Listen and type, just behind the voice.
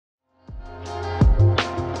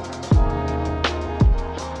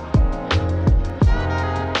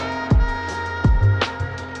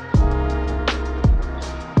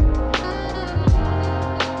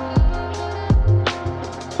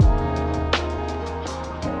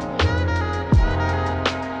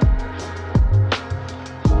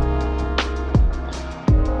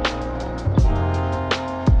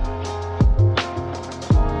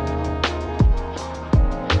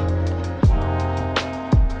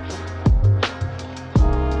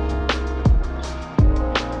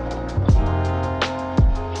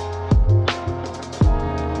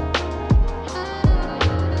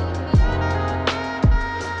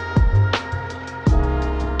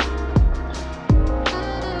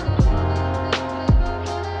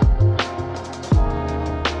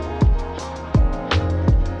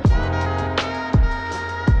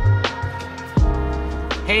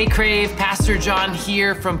Hey Crave, Pastor John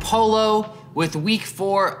here from Polo with week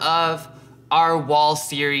 4 of our wall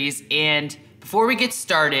series. And before we get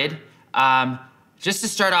started, just to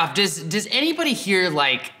start off, does anybody here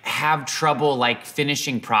have trouble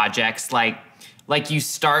finishing projects? Like you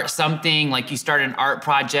start something, like you start an art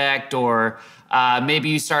project, or maybe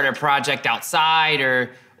you start a project outside,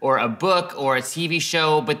 or a book or a TV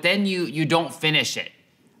show, but then you don't finish it.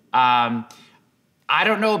 I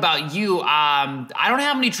don't know about you. I don't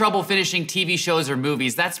have any trouble finishing TV shows or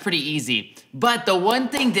movies. That's pretty easy. But the one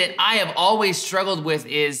thing that I have always struggled with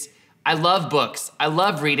is I love books. I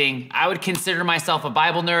love reading. I would consider myself a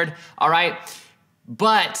Bible nerd, all right?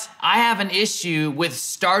 But I have an issue with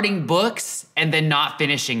starting books and then not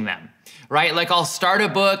finishing them, right? Like I'll start a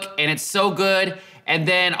book and it's so good, and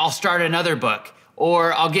then I'll start another book,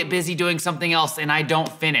 or I'll get busy doing something else and I don't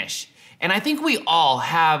finish. And I think we all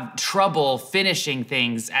have trouble finishing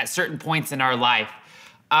things at certain points in our life.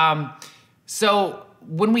 So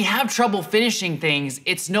when we have trouble finishing things,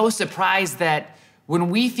 it's no surprise that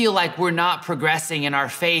when we feel like we're not progressing in our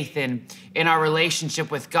faith and in our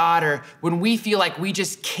relationship with God, or when we feel like we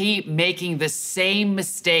just keep making the same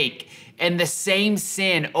mistake and the same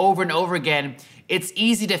sin over and over again, it's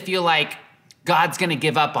easy to feel like God's gonna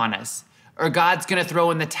give up on us, or God's gonna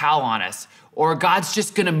throw in the towel on us, or God's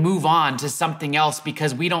just gonna move on to something else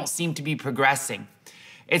because we don't seem to be progressing.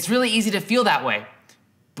 It's really easy to feel that way.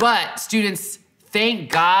 But students,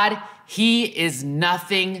 thank God, He is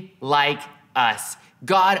nothing like us.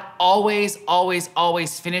 God always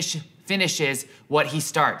finishes what He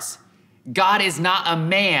starts. God is not a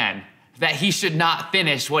man that He should not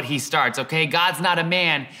finish what He starts, okay? God's not a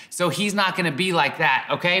man, so He's not gonna be like that,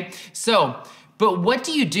 okay? So, but what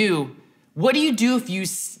do you do? What do you do if you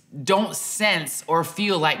don't sense or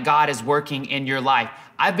feel like God is working in your life?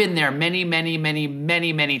 I've been there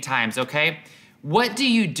many times, okay? What do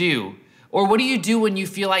you do? Or what do you do when you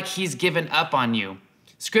feel like He's given up on you?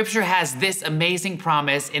 Scripture has this amazing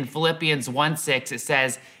promise in Philippians 1:6. It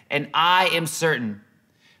says, "And I am certain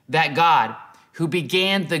that God, who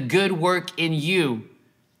began the good work in you,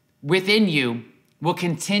 within you, will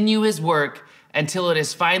continue His work until it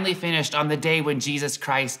is finally finished on the day when Jesus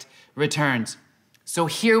Christ returns." So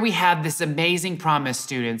here we have this amazing promise,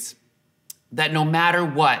 students, that no matter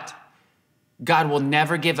what, God will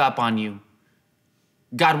never give up on you.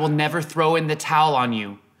 God will never throw in the towel on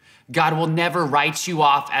you. God will never write you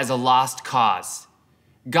off as a lost cause.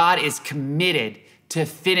 God is committed to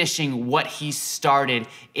finishing what He started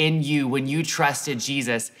in you when you trusted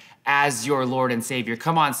Jesus as your Lord and Savior.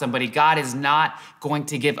 Come on, somebody. God is not going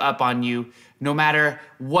to give up on you no matter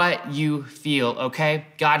what you feel, okay?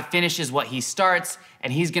 God finishes what He starts,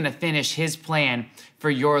 and He's gonna finish His plan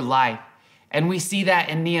for your life. And we see that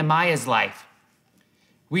in Nehemiah's life.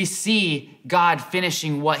 We see God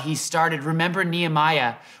finishing what He started. Remember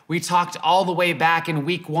Nehemiah? We talked all the way back in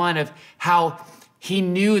week 1 of how he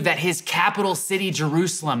knew that his capital city,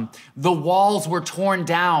 Jerusalem, the walls were torn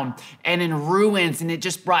down and in ruins, and it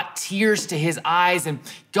just brought tears to his eyes. And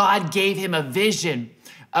God gave him a vision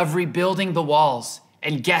of rebuilding the walls.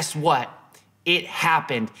 And guess what? It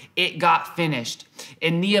happened. It got finished.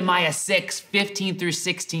 In Nehemiah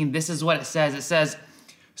 6:15-16, this is what it says. It says,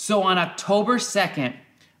 "So on October 2nd,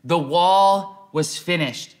 the wall was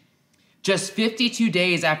finished, just 52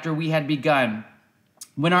 days after we had begun.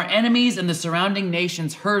 When our enemies and the surrounding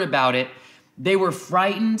nations heard about it, they were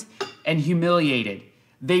frightened and humiliated.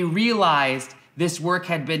 They realized this work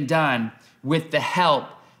had been done with the help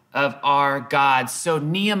of our God." So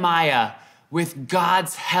Nehemiah, with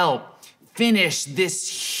God's help, finished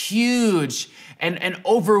this huge and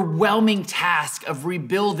overwhelming task of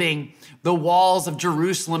rebuilding the walls of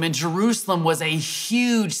Jerusalem. And Jerusalem was a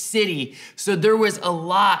huge city, so there was a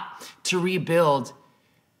lot to rebuild.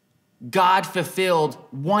 God fulfilled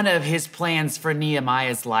one of His plans for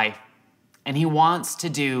Nehemiah's life, and He wants to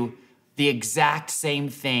do the exact same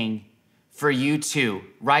thing for you too,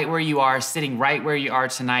 right where you are, sitting right where you are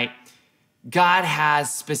tonight. God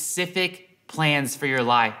has specific plans for your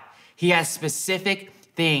life. He has specific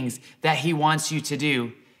things that He wants you to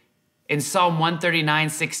do. In Psalm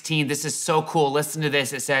 139:16, this is so cool. Listen to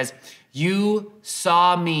this. It says, "You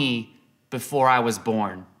saw me before I was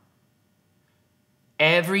born.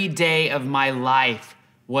 Every day of my life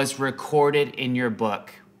was recorded in your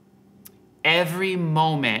book. Every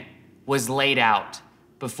moment was laid out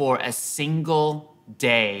before a single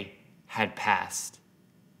day had passed."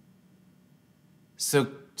 So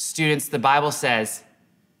students, the Bible says,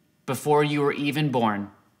 before you were even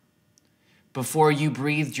born, before you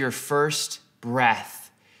breathed your first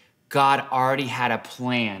breath, God already had a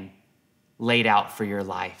plan laid out for your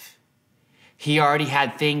life. He already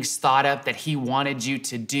had things thought up that he wanted you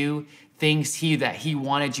to do, things that he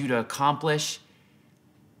wanted you to accomplish,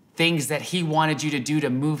 things that he wanted you to do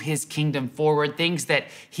to move his kingdom forward, things that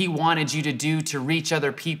he wanted you to do to reach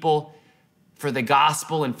other people for the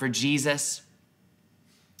gospel and for Jesus.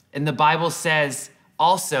 And the Bible says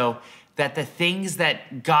also that the things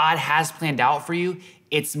that God has planned out for you,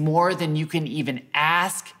 it's more than you can even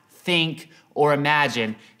ask, think, or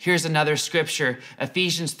imagine. Here's another scripture,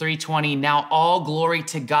 Ephesians 3:20. Now all glory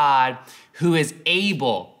to God, who is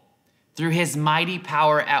able, through his mighty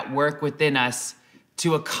power at work within us,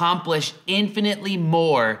 to accomplish infinitely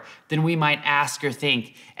more than we might ask or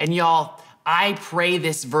think. And y'all, I pray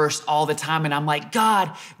this verse all the time, and I'm like,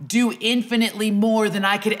 God, do infinitely more than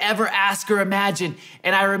I could ever ask or imagine.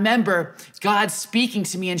 And I remember God speaking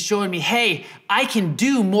to me and showing me, hey, I can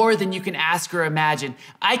do more than you can ask or imagine.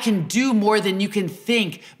 I can do more than you can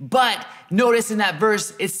think. But notice in that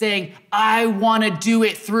verse, it's saying, I want to do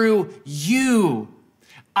it through you.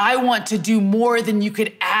 I want to do more than you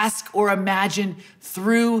could ask or imagine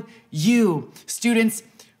through you. Students,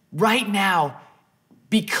 right now,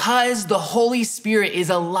 because the Holy Spirit is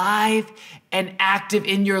alive and active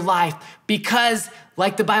in your life, because,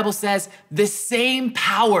 like the Bible says, the same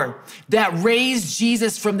power that raised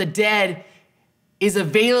Jesus from the dead is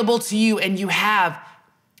available to you and you have.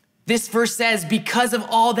 This verse says, because of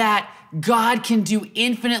all that, God can do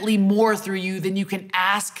infinitely more through you than you can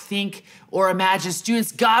ask, think, or imagine.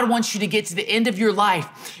 Students, God wants you to get to the end of your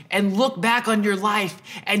life and look back on your life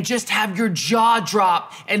and just have your jaw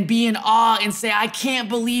drop and be in awe and say, I can't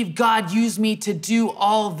believe God used me to do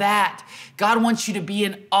all that. God wants you to be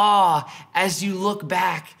in awe as you look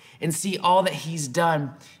back and see all that he's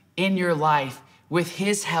done in your life with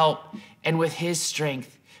his help and with his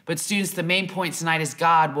strength. But students, the main point tonight is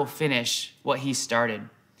God will finish what he started.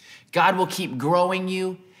 God will keep growing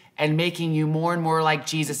you and making you more and more like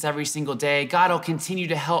Jesus every single day. God will continue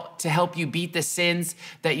to help you beat the sins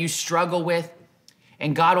that you struggle with.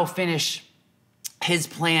 And God will finish his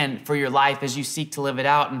plan for your life as you seek to live it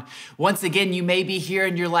out. And once again, you may be here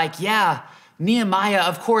and you're like, yeah, Nehemiah,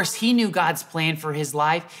 of course, he knew God's plan for his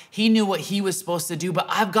life. He knew what he was supposed to do, but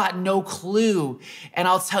I've got no clue. And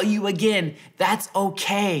I'll tell you again, that's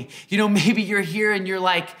okay. You know, maybe you're here and you're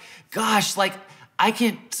like, gosh, like,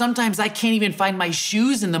 sometimes I can't even find my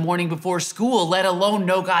shoes in the morning before school, let alone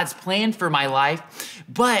know God's plan for my life.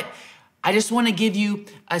 But I just want to give you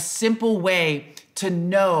a simple way to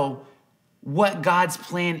know what God's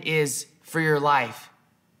plan is for your life.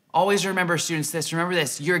 Always remember, students, remember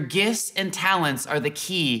this, your gifts and talents are the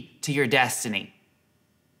key to your destiny.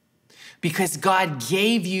 Because God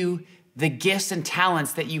gave you the gifts and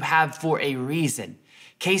talents that you have for a reason.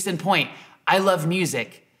 Case in point, I love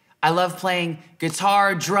music. I love playing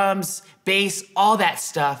guitar, drums, bass, all that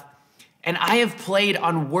stuff. And I have played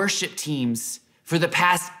on worship teams for the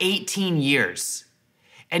past 18 years.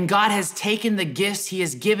 And God has taken the gifts he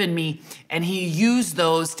has given me and he used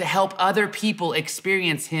those to help other people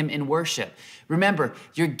experience him in worship. Remember,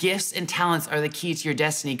 your gifts and talents are the key to your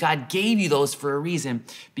destiny. God gave you those for a reason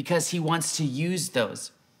because he wants to use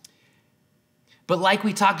those. But like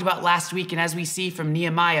we talked about last week and as we see from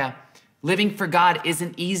Nehemiah, living for God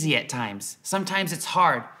isn't easy at times. Sometimes it's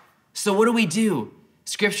hard. So what do?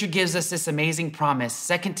 Scripture gives us this amazing promise.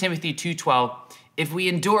 2 Timothy 2:12, if we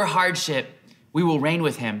endure hardship, we will reign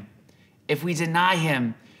with him. If we deny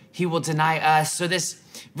him, he will deny us. So this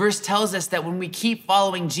verse tells us that when we keep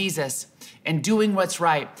following Jesus and doing what's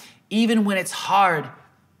right, even when it's hard,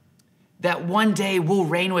 that one day we'll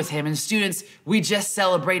reign with him. And students, we just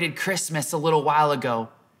celebrated Christmas a little while ago.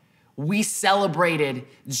 We celebrated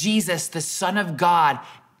Jesus, the Son of God,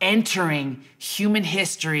 entering human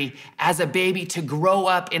history as a baby to grow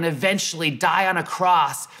up and eventually die on a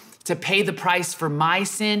cross to pay the price for my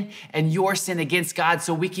sin and your sin against God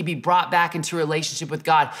so we can be brought back into a relationship with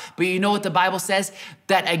God. But you know what the Bible says?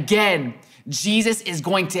 That again, Jesus is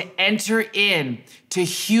going to enter in to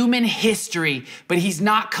human history, but he's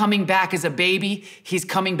not coming back as a baby. He's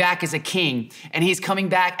coming back as a king, and he's coming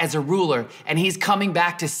back as a ruler, and he's coming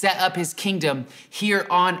back to set up his kingdom here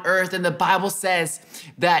on earth. And the Bible says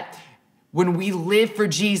that when we live for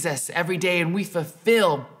Jesus every day and we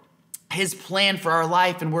fulfill his plan for our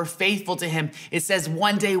life and we're faithful to him, it says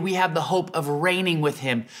one day we have the hope of reigning with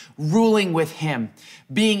him, ruling with him,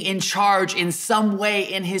 being in charge in some way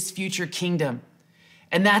in his future kingdom.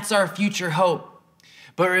 And that's our future hope.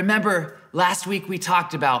 But remember, last week we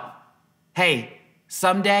talked about, hey,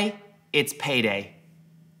 someday it's payday.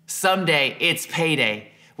 Someday it's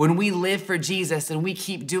payday. When we live for Jesus and we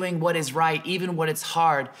keep doing what is right, even when it's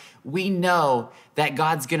hard, we know that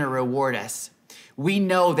God's gonna reward us. We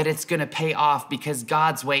know that it's gonna pay off because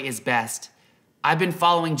God's way is best. I've been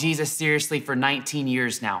following Jesus seriously for 19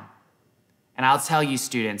 years now. And I'll tell you,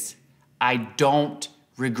 students, I don't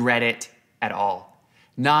regret it at all.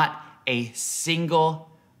 Not a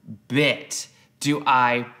single bit do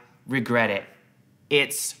I regret it.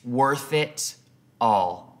 It's worth it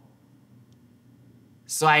all.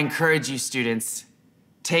 So I encourage you, students,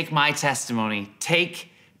 take my testimony, take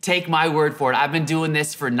my word for it. I've been doing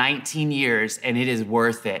this for 19 years and it is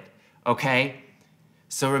worth it, okay?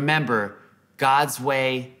 So remember, God's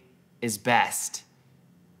way is best.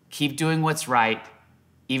 Keep doing what's right,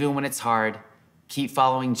 even when it's hard. Keep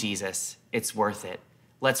following Jesus. It's worth it.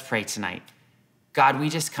 Let's pray tonight. God, we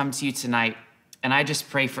just come to you tonight, and I just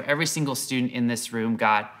pray for every single student in this room,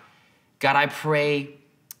 God. God, I pray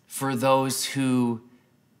for those who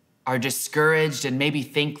are discouraged and maybe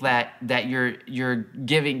think that you're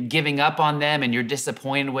giving up on them and you're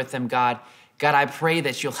disappointed with them, God. God, I pray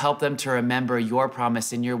that you'll help them to remember your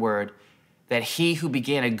promise in your word, that he who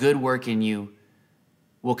began a good work in you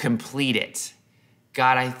will complete it.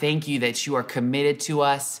 God, I thank you that you are committed to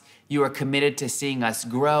us. You are committed to seeing us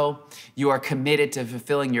grow. You are committed to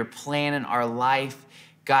fulfilling your plan in our life.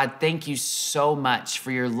 God, thank you so much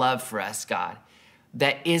for your love for us, God,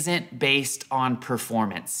 that isn't based on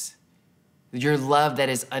performance. Your love that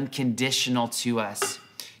is unconditional to us.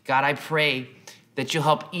 God, I pray that you'll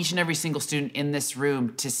help each and every single student in this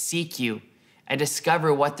room to seek you and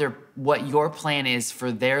discover what your plan is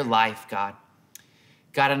for their life, God.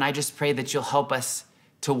 God, and I just pray that you'll help us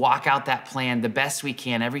to walk out that plan the best we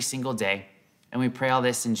can every single day. And we pray all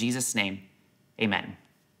this in Jesus' name. Amen.